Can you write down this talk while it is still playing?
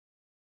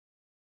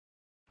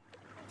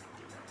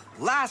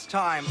Last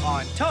time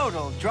on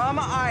Total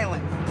Drama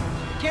Island,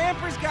 the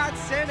campers got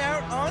sent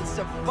out on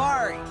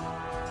safari.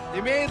 They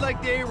made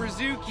like they were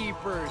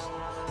zookeepers,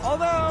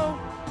 although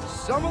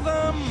some of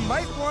them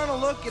might want to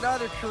look at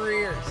other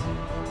careers.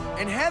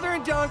 And Heather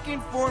and Duncan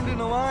formed an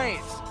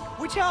alliance,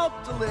 which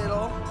helped a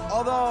little,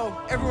 although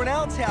everyone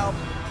else helped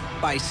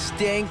by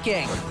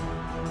stinking.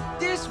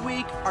 This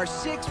week, our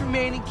 6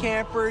 remaining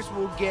campers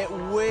will get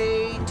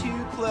way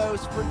too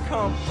close for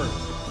comfort.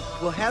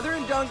 Will Heather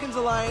and Duncan's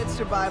alliance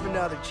survive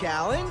another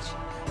challenge?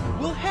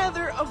 Will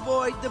Heather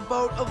avoid the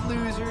boat of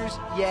losers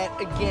yet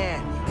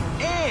again?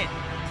 And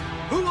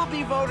who will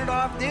be voted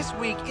off this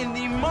week in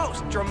the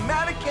most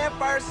dramatic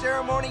campfire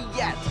ceremony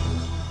yet?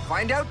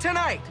 Find out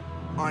tonight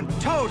on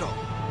Total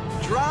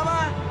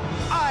Drama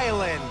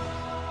Island.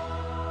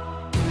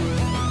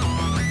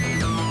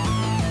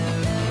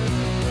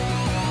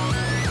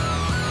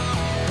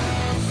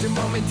 The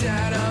mom and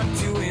dad, I'm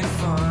doing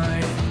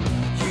fine.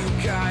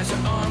 You guys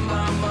are on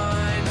my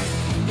mind.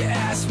 You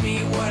asked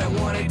me what I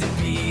wanted to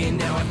be, and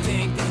now I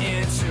think the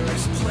answer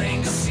is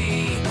plain to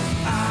see.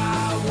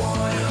 I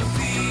wanna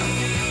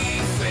be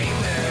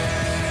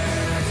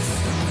famous.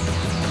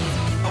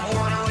 I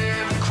wanna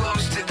live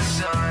close to the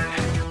sun.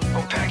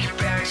 I'll pack your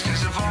bags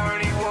cause I've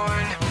already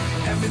won.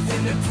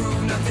 Everything to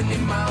prove, nothing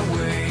in my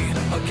way.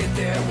 I'll get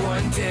there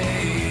one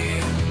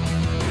day.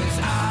 Cause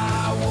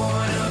I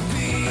wanna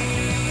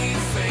be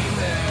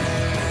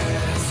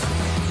famous.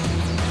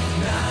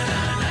 Na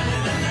na na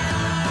na na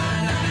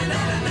na na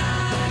na na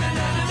na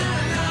na na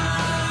na.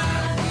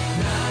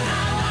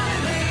 I wanna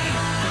be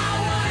famous.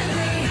 I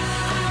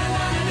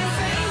wanna be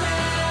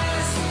famous.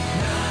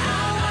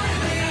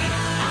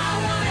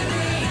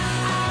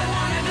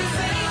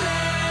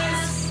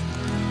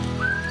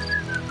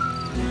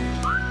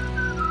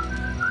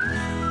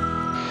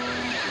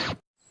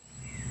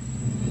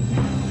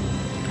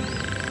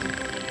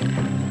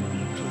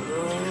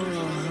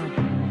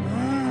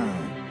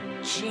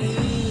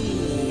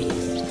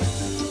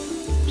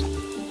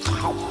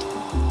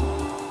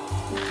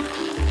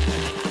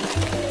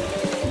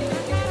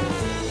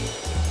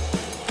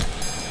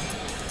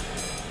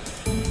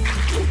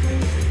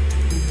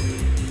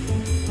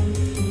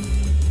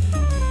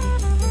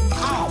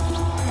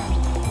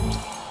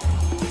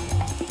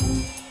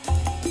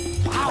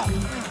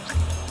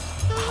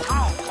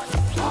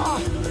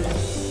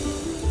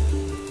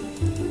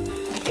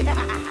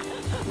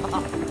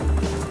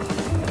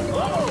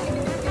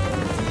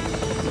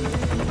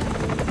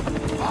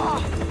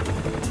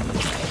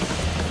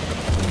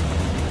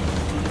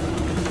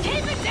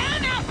 Keep it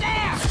down out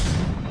there!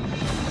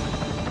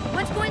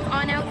 What's going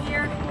on out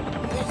here?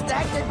 Is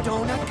that the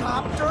donut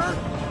copter?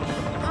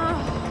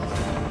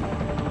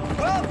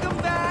 Welcome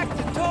back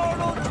to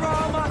Total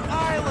Drama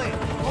Island.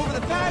 Over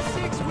the past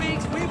 6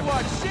 weeks, we've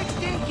watched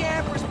 16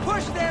 campers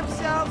push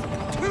themselves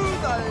to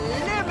the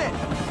limit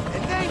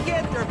and then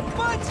get their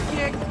butts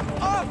kicked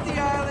off the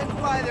island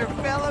by their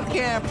fellow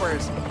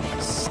campers.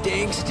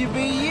 Stinks to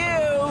be you.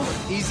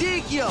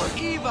 Ezekiel,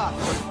 Eva,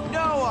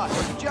 Noah,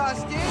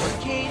 Justin,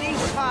 Katie,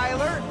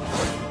 Tyler,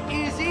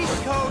 Izzy,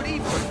 Cody,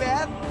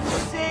 Beth,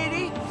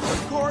 Sadie,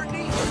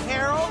 Courtney,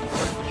 Harold,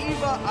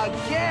 Eva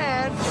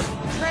again,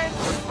 Trent,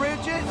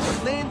 Bridget,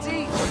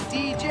 Lindsay,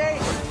 DJ,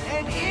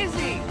 and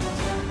Izzy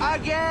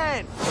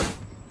again.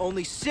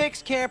 Only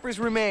 6 campers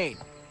remain.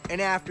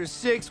 And after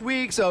 6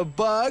 weeks of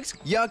bugs,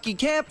 yucky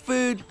camp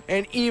food,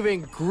 and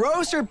even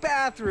grosser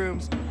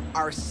bathrooms,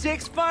 our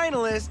 6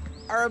 finalists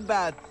are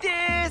about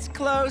this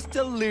close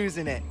to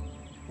losing it.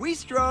 We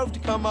strove to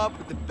come up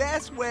with the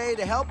best way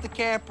to help the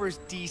campers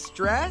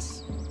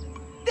de-stress,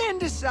 then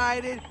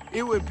decided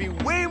it would be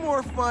way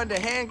more fun to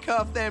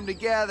handcuff them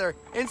together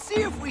and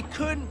see if we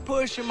couldn't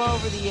push them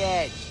over the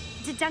edge.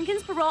 Did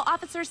Duncan's parole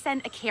officer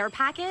send a care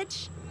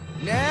package?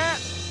 Nah,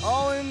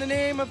 all in the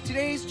name of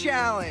today's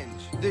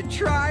challenge, the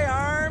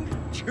Tri-Armed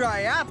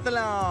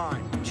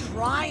Triathlon.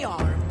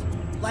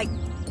 Tri-armed? Like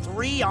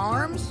 3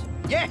 arms?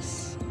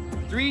 Yes,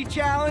 3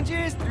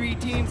 challenges, 3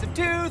 teams of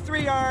 2,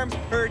 3 arms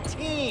per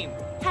team.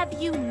 Have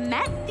you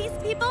met these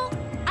people?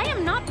 I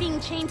am not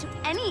being chained to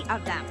any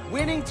of them.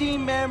 Winning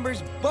team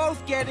members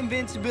both get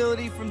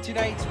invincibility from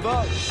tonight's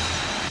vote.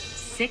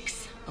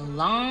 6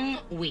 long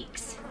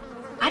weeks.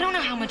 I don't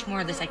know how much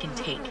more of this I can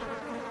take.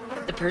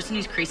 The person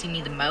who's creasing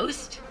me the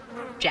most?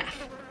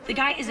 Jeff. The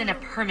guy is in a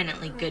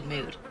permanently good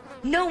mood.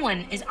 No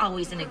one is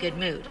always in a good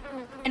mood.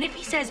 And if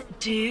he says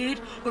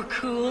dude or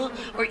cool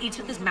or eats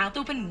with his mouth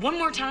open one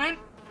more time,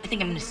 I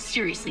think I'm gonna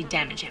seriously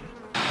damage him.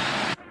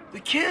 The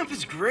camp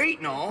is great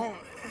and all,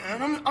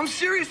 and I'm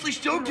seriously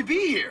stoked to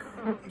be here.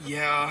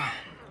 Yeah,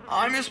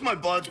 I miss my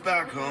buds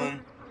back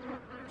home.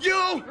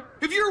 Yo,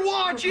 if you're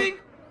watching,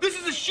 this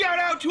is a shout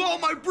out to all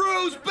my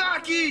bros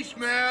back east,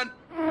 man.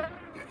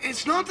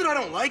 It's not that I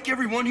don't like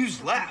everyone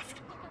who's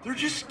left. They're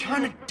just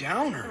kind of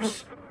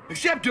downers.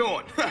 Except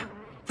Owen.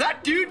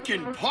 That dude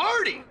can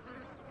party.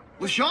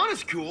 LaShawn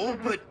is cool,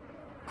 but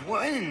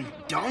Gwen and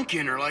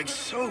Duncan are like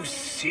so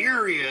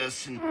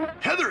serious, and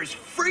Heather is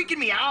freaking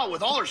me out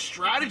with all her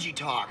strategy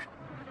talk.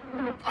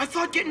 I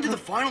thought getting to the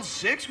final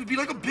 6 would be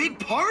like a big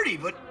party,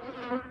 but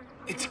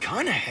It's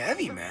kind of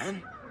heavy,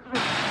 man.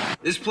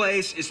 This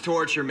place is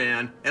torture,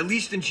 man. At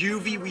least in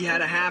juvie, we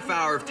had a half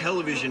hour of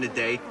television a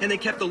day, and they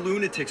kept the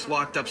lunatics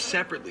locked up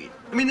separately.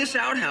 I mean, this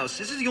outhouse,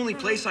 this is the only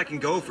place I can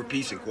go for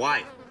peace and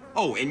quiet.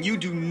 Oh, and you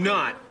do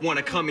not want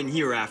to come in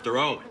here after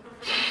Owen.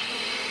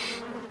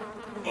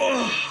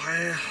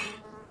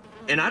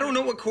 And I don't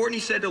know what Courtney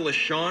said to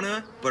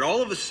Lashana, but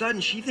all of a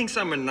sudden she thinks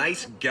I'm a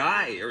nice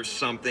guy or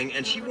something,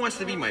 and she wants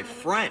to be my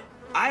friend.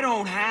 I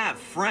don't have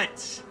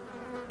friends.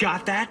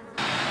 Got that?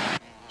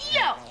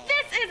 Yo,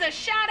 this is a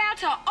shout out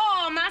to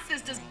all my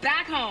sisters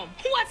back home.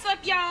 What's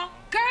up, y'all?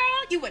 Girl,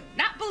 you would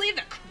not believe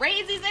the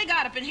crazies they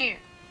got up in here.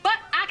 But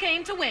I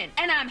came to win,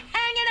 and I'm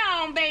hanging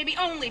on, baby.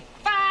 Only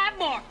 5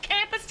 more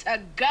campers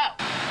to go.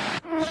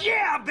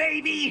 Yeah,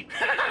 baby!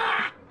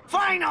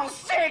 Final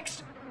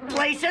 6!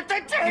 Place at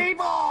the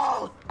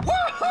table!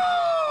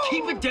 Woohoo!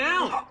 Keep it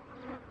down!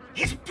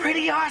 It's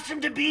pretty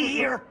awesome to be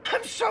here.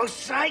 I'm so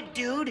psyched,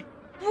 dude.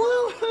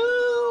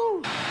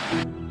 Woohoo!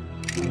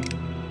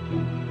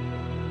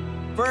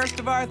 First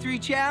of our 3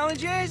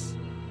 challenges,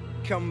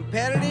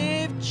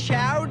 competitive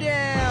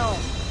chowdown.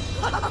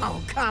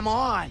 Oh, come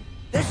on.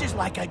 This is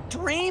like a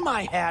dream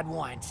I had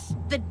once.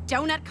 The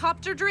donut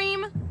copter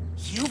dream?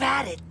 You've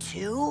had it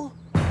too?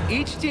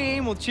 Each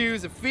team will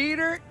choose a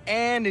feeder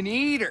and an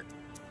eater.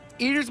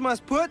 Eaters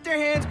must put their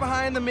hands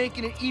behind them,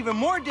 making it even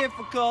more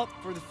difficult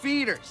for the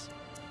feeders.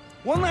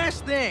 One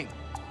last thing.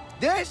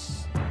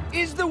 This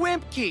is the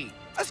Wimp Key,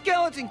 a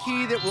skeleton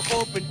key that will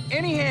open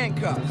any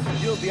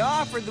handcuffs. You'll be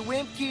offered the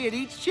Wimp Key at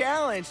each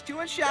challenge to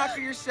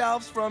unshackle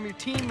yourselves from your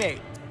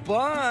teammate.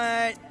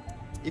 But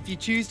if you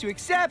choose to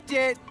accept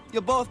it,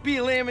 you'll both be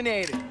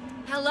eliminated.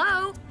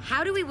 Hello?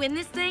 How do we win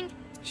this thing?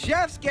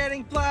 Chef's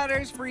getting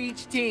platters for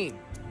each team.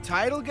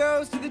 Title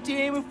goes to the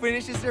team who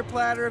finishes their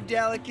platter of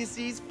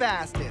delicacies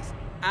fastest.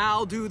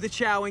 I'll do the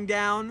chowing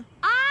down.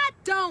 I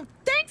don't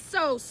think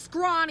so,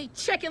 scrawny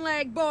chicken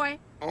leg boy.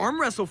 Arm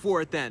wrestle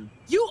for it then.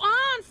 You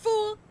on,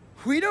 fool?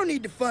 We don't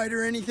need to fight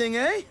or anything,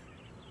 eh?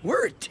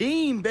 We're a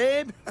team,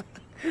 babe.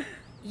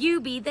 You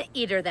be the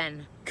eater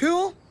then.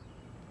 Cool?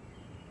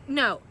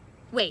 No,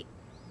 wait.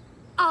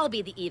 I'll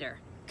be the eater.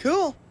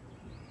 Cool.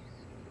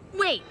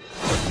 Wait.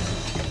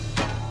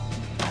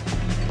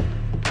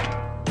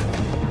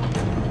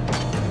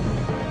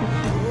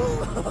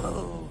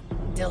 Ooh,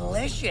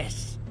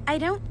 delicious. I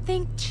don't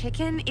think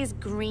chicken is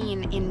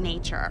green in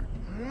nature.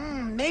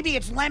 Maybe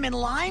it's lemon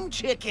lime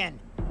chicken.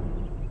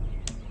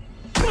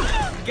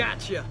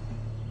 Gotcha.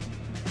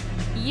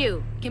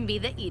 You can be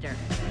the eater.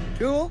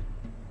 Cool?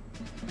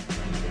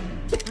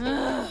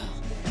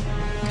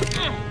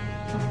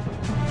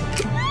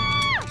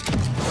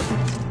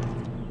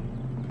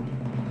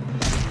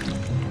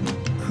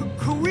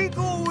 Could we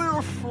go a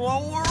little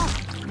slower?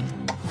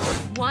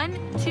 1,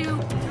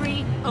 2,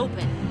 3,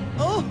 open.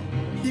 Oh,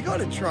 you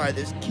gotta try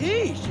this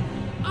quiche.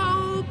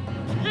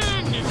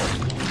 Open!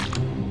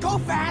 Go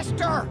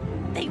faster!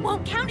 They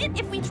won't count it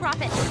if we drop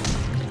it.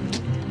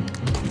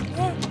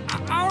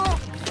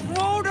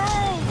 Slow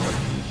down!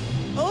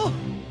 Oh,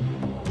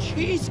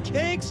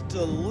 cheesecake's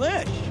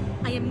delish.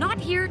 I am not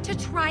here to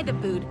try the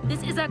food.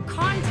 This is a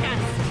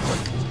contest.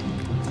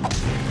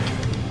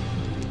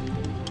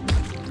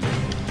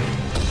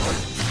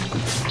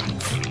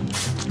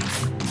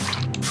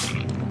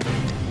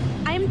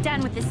 I am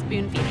done with this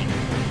spoon feeding.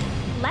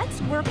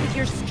 Let's work with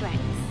your strengths.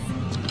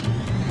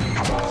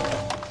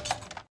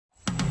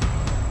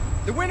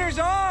 The winners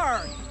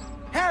are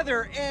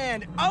Heather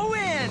and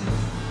Owen.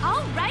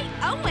 All right,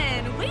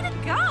 Owen, way to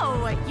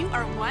go. You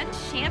are one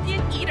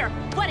champion eater.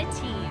 What a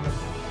team.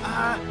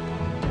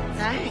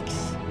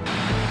 Thanks.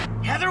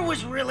 Heather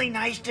was really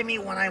nice to me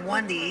when I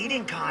won the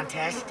eating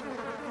contest.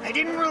 I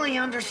didn't really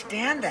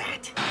understand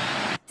that.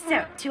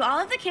 So, to all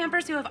of the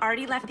campers who have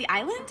already left the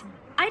island,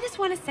 I just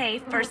want to say,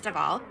 first of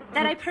all,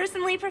 that I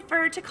personally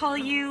prefer to call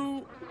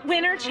you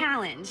winner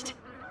challenged.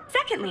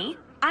 Secondly,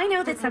 I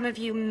know that some of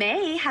you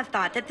may have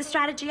thought that the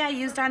strategy I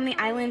used on the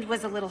island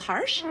was a little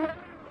harsh,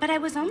 but I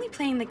was only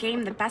playing the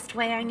game the best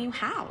way I knew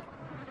how.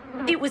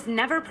 It was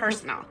never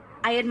personal.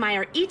 I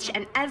admire each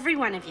and every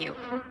one of you,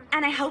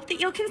 and I hope that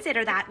you'll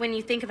consider that when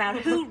you think about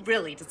who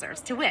really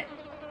deserves to win.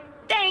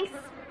 Thanks!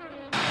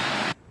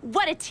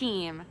 What a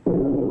team!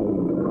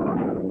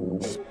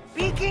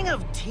 Speaking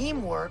of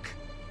teamwork,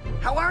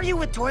 how are you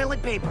with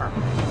toilet paper?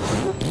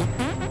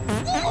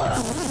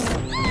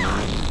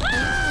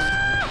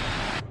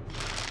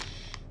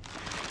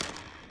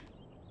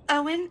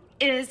 Owen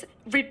is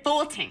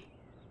revolting.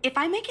 If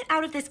I make it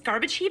out of this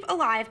garbage heap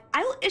alive,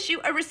 I will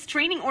issue a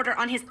restraining order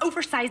on his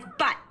oversized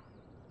butt.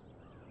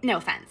 No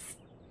offense.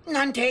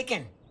 None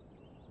taken.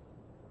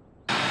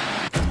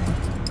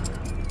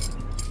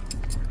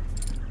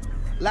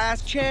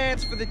 Last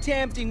chance for the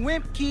tempting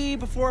Wimp Key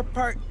before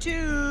part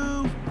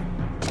 2.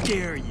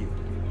 Dare you?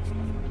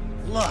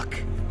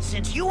 Look,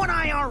 since you and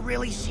I aren't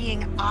really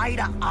seeing eye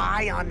to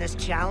eye on this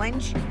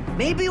challenge,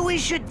 maybe we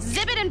should...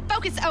 Zip it and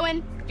focus,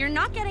 Owen. You're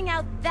not getting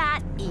out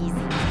that easy.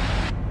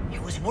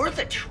 It was worth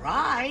a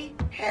try.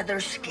 Heather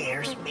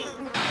scares me.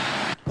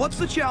 What's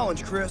the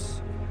challenge, Chris?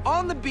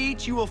 On the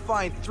beach, you will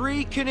find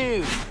 3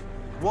 canoes,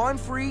 1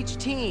 for each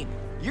team.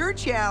 Your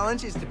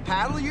challenge is to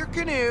paddle your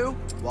canoe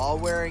while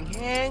wearing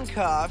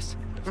handcuffs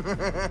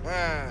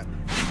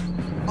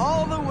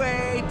all the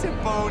way to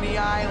Boney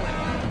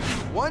Island.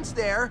 Once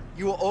there,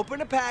 you will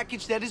open a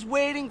package that is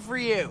waiting for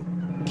you.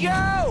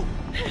 Go!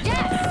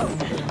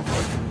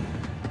 Yes!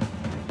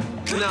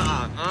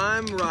 Nah,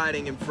 I'm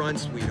riding in front,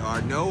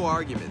 sweetheart. No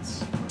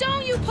arguments.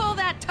 Don't you pull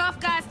that tough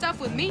guy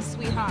stuff with me,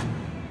 sweetheart.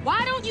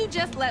 Why don't you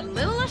just let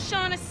little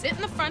Ashana sit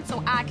in the front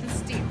so I can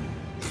steer?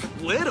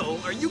 Little?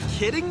 Are you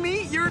kidding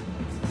me? You're...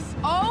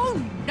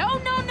 Oh, no,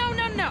 no, no,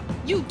 no, no.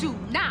 You do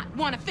not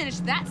want to finish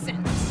that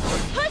sentence.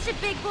 Push it,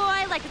 big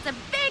boy, like it's a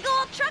big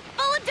old truck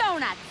full of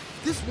donuts.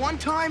 This one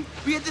time,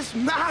 we had this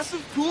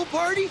massive pool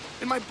party,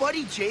 and my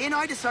buddy Jay and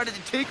I decided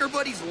to take our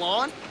buddy's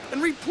lawn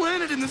and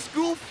replant it in the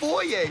school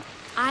foyer.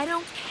 I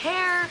don't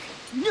care.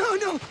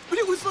 No, but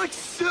it was like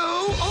so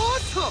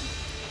awesome.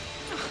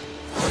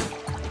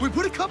 We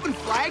put a cup and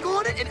flag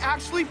on it and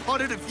actually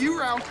putted a few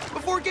rounds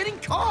before getting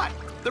caught.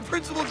 The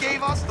principal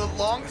gave us the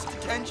longest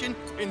detention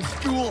in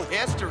school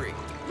history.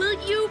 Will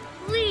you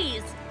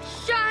please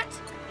shut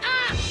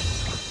up?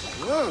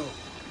 Whoa,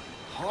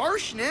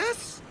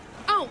 harshness?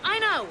 Oh, I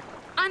know.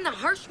 I'm the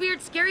harsh,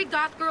 weird, scary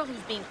goth girl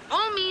who's being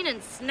all mean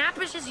and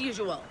snappish as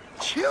usual.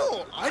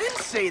 Chill, I didn't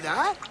say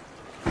that.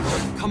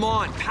 Come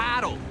on,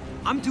 paddle.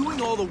 I'm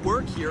doing all the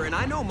work here, and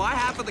I know my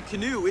half of the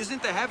canoe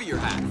isn't the heavier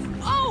half.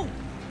 Oh,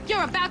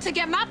 you're about to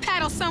get my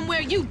paddle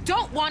somewhere you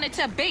don't want it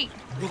to be.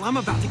 Well, I'm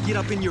about to get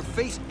up in your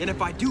face, and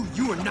if I do,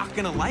 you are not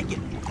gonna like it.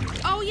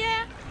 Oh,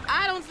 yeah?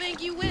 I don't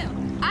think you will.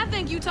 I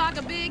think you talk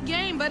a big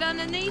game, but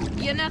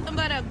underneath, you're nothing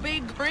but a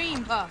big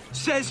cream puff.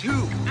 Says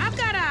who? I've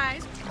got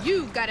eyes.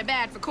 You've got it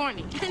bad for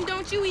Courtney. And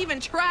don't you even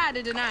try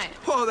to deny it.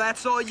 Oh,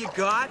 that's all you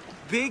got?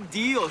 Big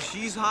deal,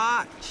 she's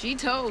hot. She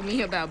told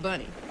me about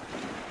Bunny.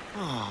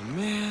 Oh,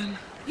 man.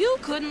 You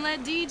couldn't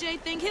let DJ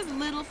think his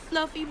little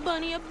fluffy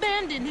bunny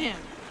abandoned him.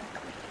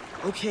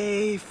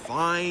 Okay,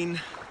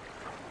 fine.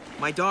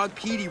 My dog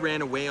Petey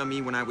ran away on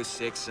me when I was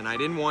 6, and I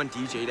didn't want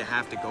DJ to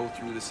have to go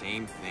through the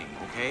same thing,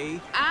 okay?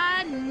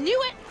 I knew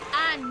it.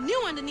 I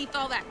knew underneath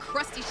all that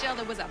crusty shell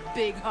there was a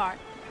big heart.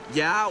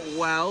 Yeah,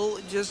 well,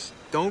 just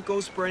don't go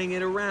spreading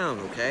it around,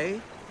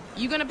 okay?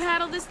 You gonna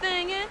paddle this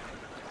thing in?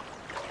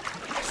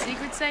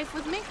 Secret safe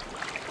with me?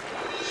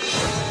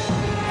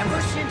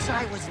 Ever since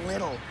I was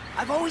little,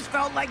 I've always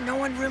felt like no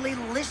one really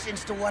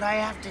listens to what I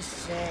have to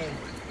say.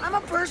 I'm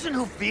a person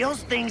who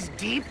feels things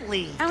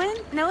deeply. Owen,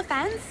 no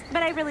offense,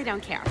 but I really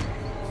don't care.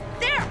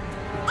 There!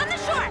 On the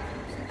shore!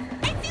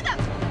 I see them!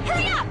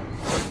 Hurry up!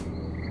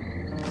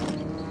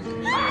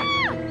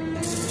 Ah!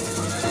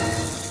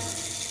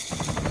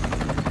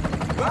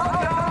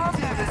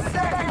 Welcome to the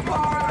second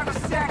part of the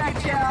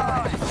second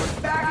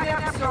challenge. Back in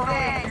episode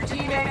 8, your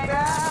teammate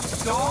Beth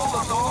stole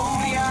the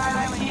Boney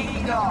Island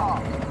Tiki Doll.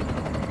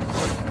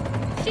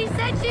 She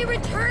said she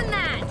returned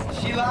that!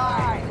 She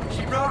lied.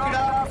 She broke it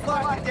up and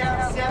flushed it down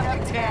the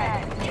septic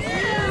tank.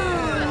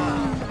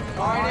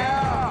 By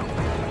now,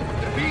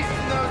 the pieces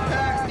in those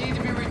packs need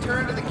to be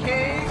returned to the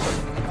cave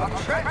of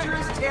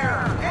treacherous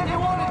terror. And you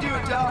want to do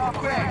it double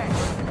quick.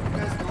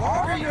 Because the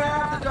longer you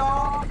have the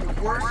doll,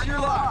 the worse your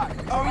luck.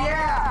 Oh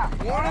yeah,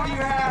 one of you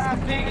has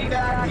to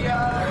piggyback the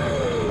other.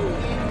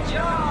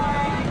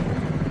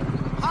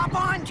 Enjoy! Hop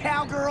on,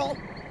 cowgirl.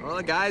 Well,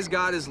 the guy's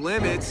got his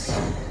limits.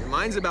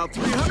 Mine's about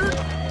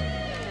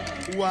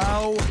 300.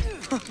 Wow.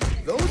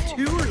 Those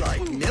two are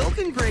like milk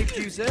and grape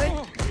juice,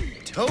 eh?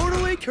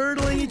 Totally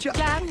curdling each other.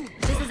 Jeff,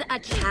 this is a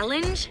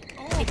challenge.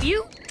 If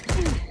you...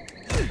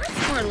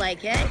 That's more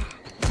like it.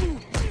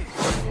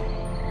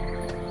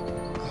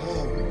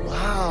 Oh,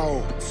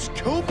 wow.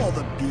 Scope all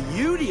the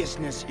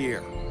beauteousness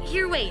here.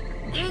 Here, wait.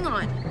 Hang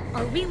on.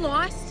 Are we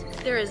lost?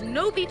 There is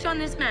no beach on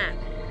this map.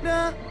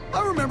 Nah,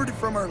 I remembered it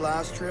from our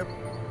last trip.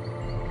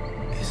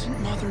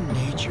 Isn't Mother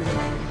Nature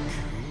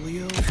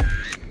coolio?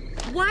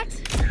 What?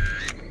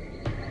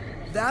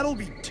 That'll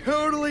be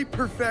totally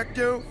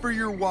perfecto for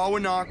your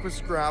Wawanakwa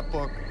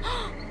scrapbook.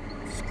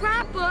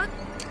 Scrapbook?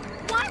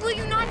 Why will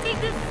you not take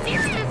this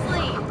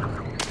seriously?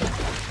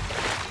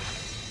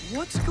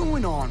 What's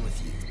going on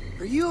with you?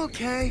 Are you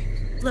okay?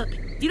 Look,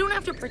 you don't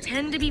have to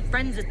pretend to be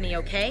friends with me,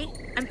 okay?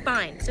 I'm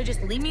fine, so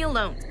just leave me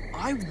alone.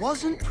 I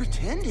wasn't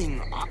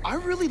pretending. I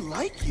really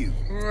like you.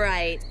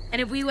 Right.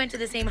 And if we went to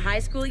the same high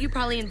school, you'd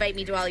probably invite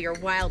me to all your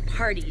wild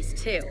parties,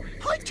 too.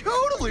 I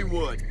totally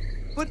would.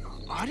 But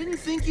I didn't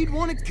think you'd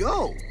want to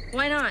go.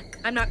 Why not?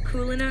 I'm not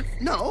cool enough?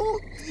 No,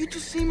 you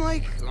just seem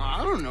like,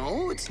 I don't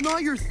know, it's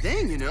not your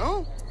thing, you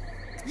know?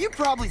 You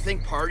probably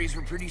think parties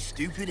were pretty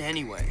stupid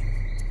anyway.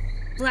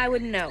 Well, I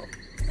wouldn't know.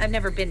 I've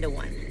never been to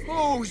one.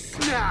 Oh,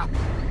 snap!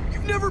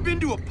 You've never been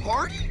to a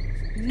party?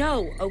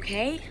 No,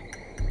 okay?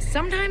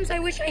 Sometimes I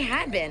wish I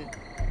had been.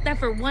 That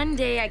for one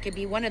day I could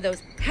be one of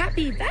those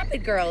happy,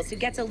 vapid girls who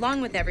gets along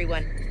with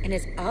everyone and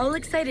is all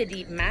excited to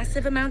eat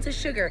massive amounts of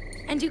sugar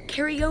and do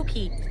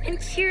karaoke and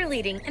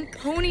cheerleading and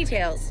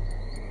ponytails.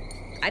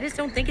 I just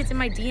don't think it's in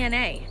my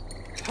DNA.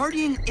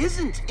 Partying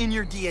isn't in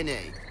your DNA.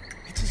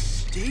 It's a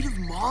state of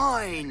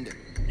mind.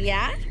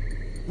 Yeah?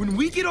 when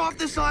we get off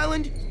this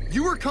island,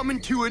 you are coming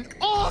to an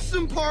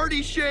awesome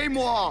party,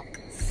 Shamois.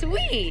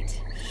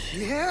 Sweet.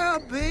 Yeah,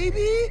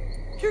 baby.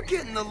 You're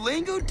getting the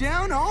lingo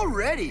down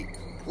already.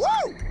 Woo!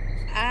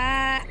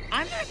 I'm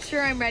not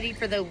sure I'm ready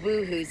for the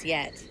woohoos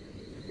yet.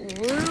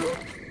 Woo?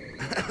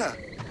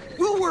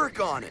 We'll work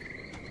on it.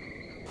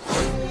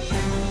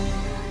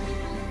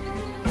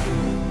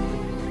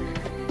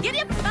 Get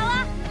it,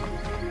 fella!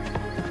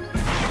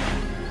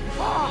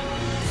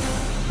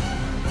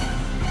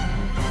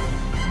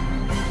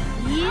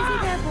 Easy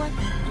there, boy.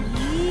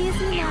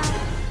 Easy now.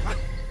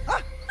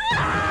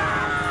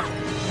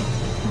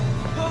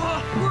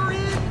 We're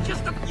in!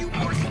 Just a few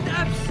more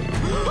steps!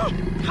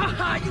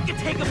 Haha, you can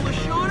take him,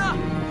 Lashana!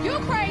 You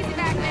crazy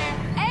back there.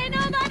 Ain't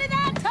nobody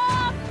that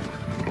tough.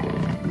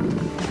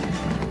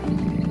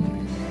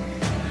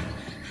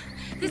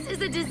 This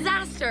is a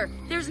disaster.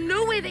 There's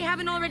no way they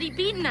haven't already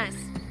beaten us.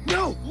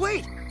 No,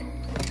 wait!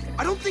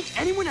 I don't think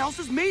anyone else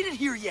has made it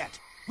here yet.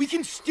 We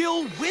can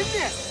still win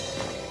this.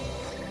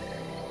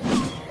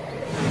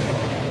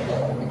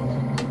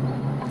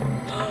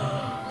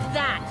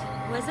 That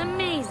was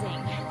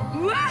amazing.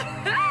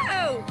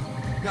 Woohoo!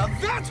 Now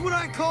that's what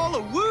I call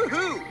a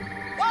woohoo!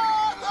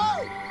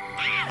 Woohoo!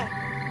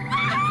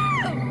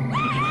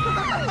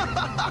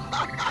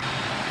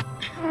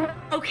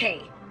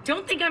 Okay,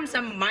 don't think I'm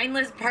some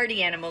mindless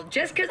party animal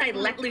just because I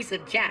let loose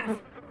with Jeff.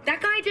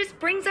 That guy just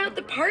brings out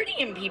the party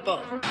in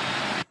people.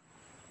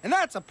 And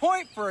that's a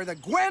point for the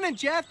Gwen and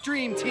Jeff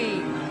Dream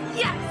Team.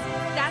 Yes,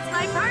 that's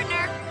my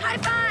partner. High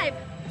five.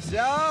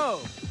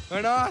 So,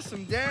 an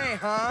awesome day,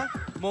 huh?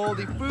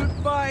 Moldy fruit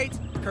fights,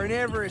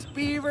 carnivorous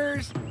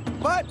beavers.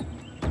 But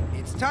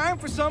it's time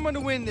for someone to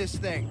win this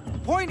thing.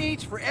 Point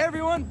each for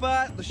everyone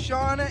but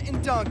Lashana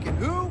and Duncan,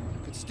 who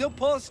could still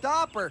pull a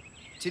stopper.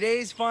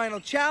 Today's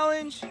final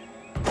challenge.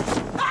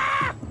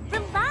 Ah!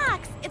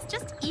 Relax. It's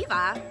just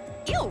Eva.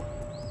 Ew.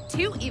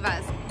 2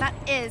 Evas. That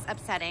is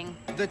upsetting.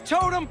 The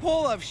totem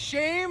pole of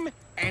shame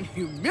and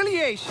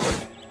humiliation.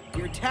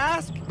 Your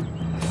task,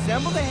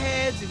 assemble the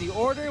heads in the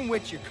order in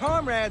which your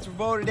comrades were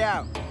voted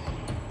out.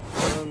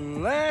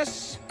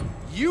 Unless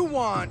you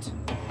want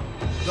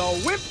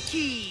the whip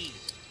key.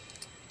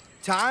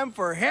 Time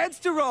for heads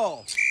to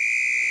roll.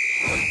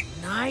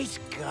 Nice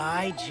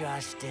guy,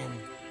 Justin.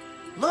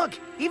 Look,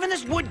 even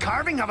this wood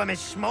carving of him is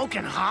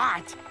smoking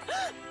hot.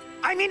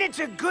 I mean, it's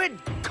a good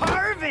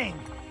carving.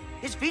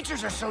 His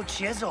features are so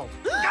chiseled.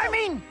 I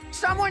mean,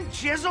 someone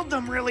chiseled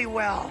them really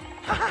well.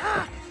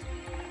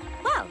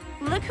 Well,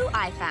 look who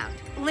I found.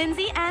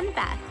 Lindsay and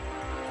Beth.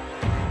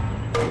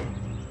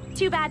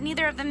 Too bad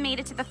neither of them made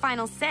it to the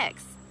final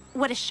 6.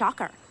 What a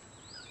shocker.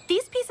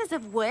 These pieces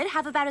of wood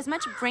have about as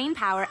much brain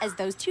power as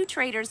those 2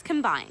 traitors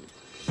combined.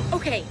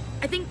 Okay,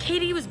 I think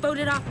Katie was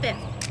voted off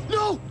 5th.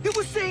 No, it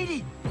was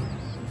Sadie.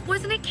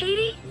 Wasn't it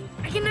Katie?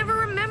 I can never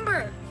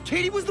remember.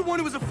 Katie was the one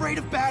who was afraid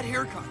of bad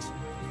haircuts.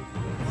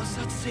 Was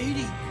that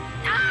Sadie?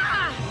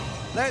 Ah!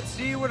 Let's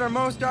see what our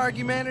most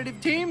argumentative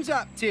team's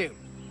up to.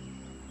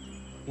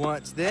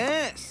 What's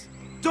this?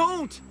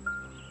 Don't!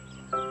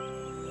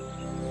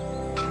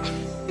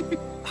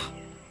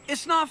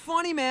 It's not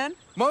funny, man.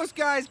 Most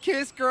guys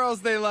kiss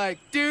girls they like.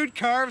 Dude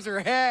carves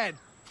her head.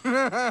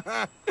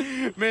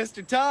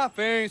 Mr. Tough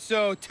ain't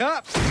so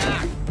tough.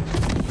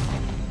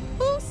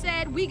 Who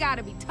said we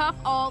gotta be tough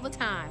all the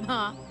time,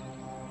 huh?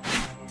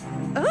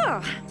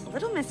 Ugh,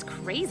 Little Miss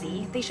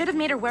Crazy. They should have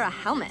made her wear a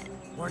helmet.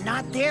 We're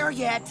not there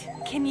yet.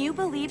 Can you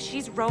believe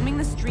she's roaming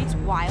the streets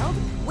wild?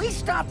 We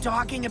stopped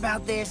talking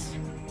about this.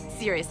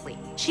 Seriously,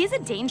 she's a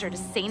danger to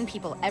sane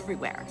people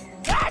everywhere.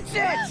 That's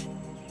it!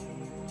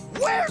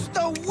 Where's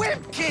the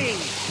whip key?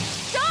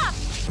 Stop!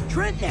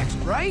 Trent next,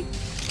 right?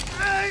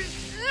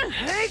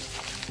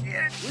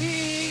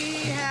 We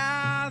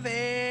have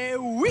a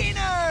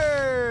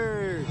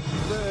winner!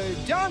 The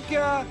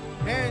Dunka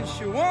and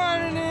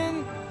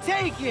Shawanan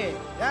take it.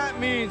 That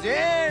means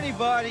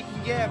anybody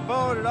can get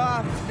voted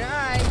off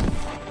tonight.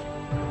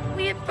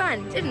 We had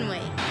fun, didn't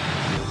we?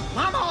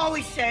 Mama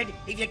always said,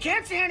 if you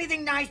can't say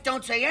anything nice,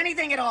 don't say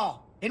anything at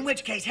all. In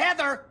which case,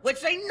 Heather would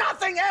say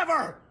nothing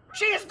ever.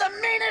 She is the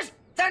meanest,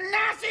 the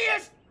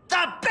nastiest,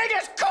 the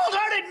biggest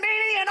cold-hearted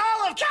meanie in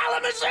all of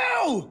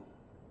Kalamazoo!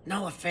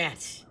 No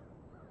offense.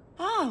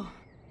 Oh,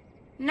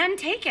 none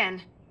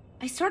taken.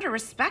 I sort of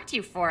respect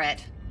you for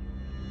it.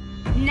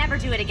 Never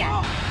do it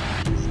again.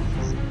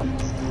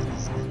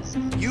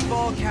 You've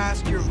all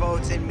cast your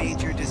votes and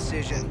made your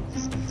decision.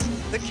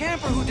 The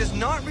camper who does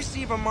not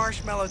receive a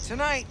marshmallow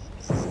tonight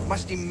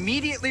must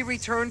immediately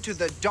return to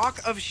the dock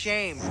of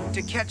shame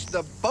to catch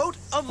the boat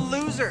of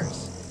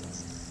losers.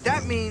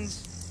 That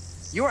means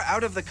you're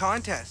out of the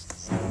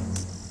contest,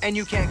 and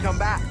you can't come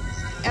back,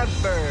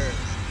 ever.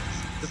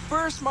 The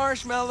first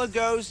marshmallow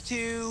goes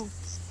to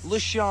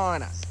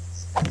Lashana.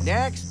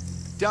 Next,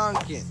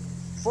 Duncan.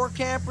 4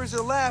 campers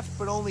are left,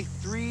 but only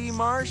 3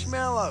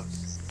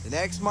 marshmallows. The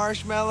next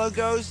marshmallow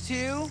goes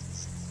to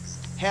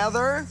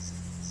Heather,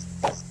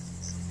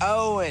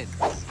 Owen.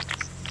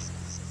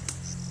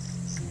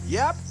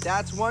 Yep,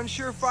 that's one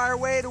surefire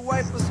way to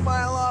wipe a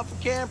smile off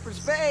a camper's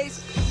face.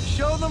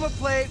 show them a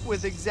plate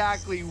with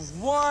exactly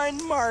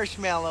 1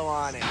 marshmallow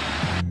on it.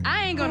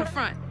 I ain't gonna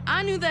front.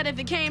 I knew that if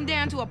it came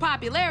down to a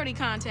popularity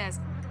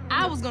contest,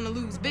 I was gonna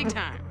lose big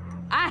time.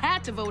 I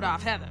had to vote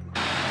off Heather.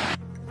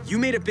 You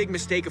made a big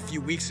mistake a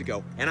few weeks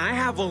ago, and I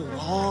have a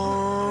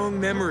long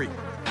memory.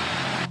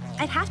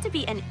 I'd have to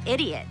be an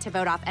idiot to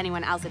vote off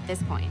anyone else at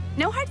this point.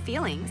 No hard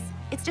feelings.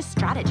 It's just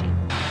strategy.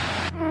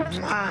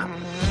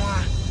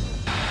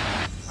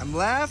 I'm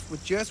left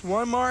with just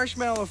 1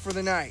 marshmallow for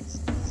the night.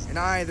 And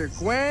either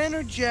Gwen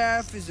or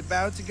Jeff is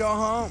about to go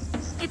home.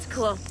 It's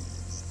cool.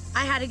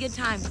 I had a good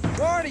time.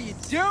 What are you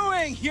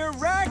doing? You're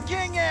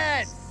wrecking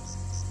it!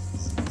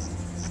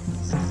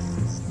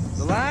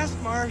 The last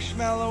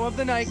marshmallow of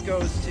the night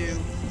goes to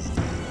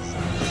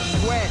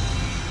Gwen.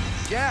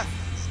 Jeff,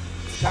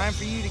 it's time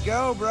for you to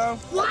go, bro.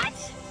 What?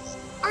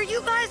 Are you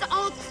guys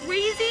all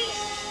crazy?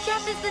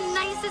 Jeff is the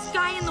nicest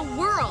guy in the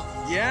world.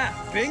 Yeah,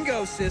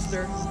 bingo,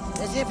 sister.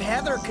 As if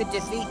Heather could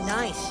defeat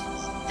nice.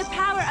 The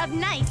power of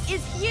nice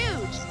is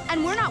huge.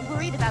 And we're not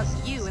worried about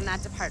you in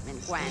that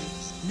department, Gwen.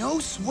 No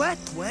sweat,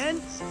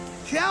 Gwen.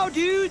 Ciao,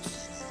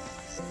 dudes.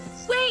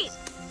 Wait!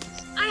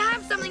 I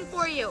have something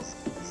for you.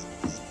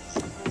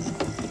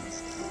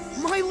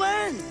 My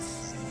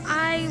lens.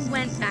 I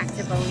went back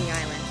to Boney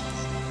Island.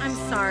 I'm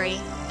sorry.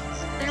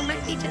 There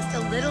might be just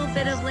a little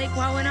bit of Lake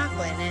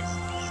Wawanakwa in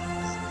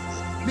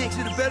it. Makes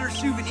it a better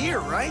souvenir,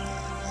 right?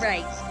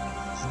 Right.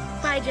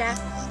 Bye, Jeff.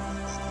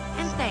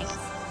 And thanks.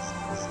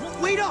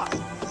 Wait up.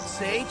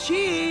 Say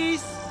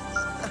cheese.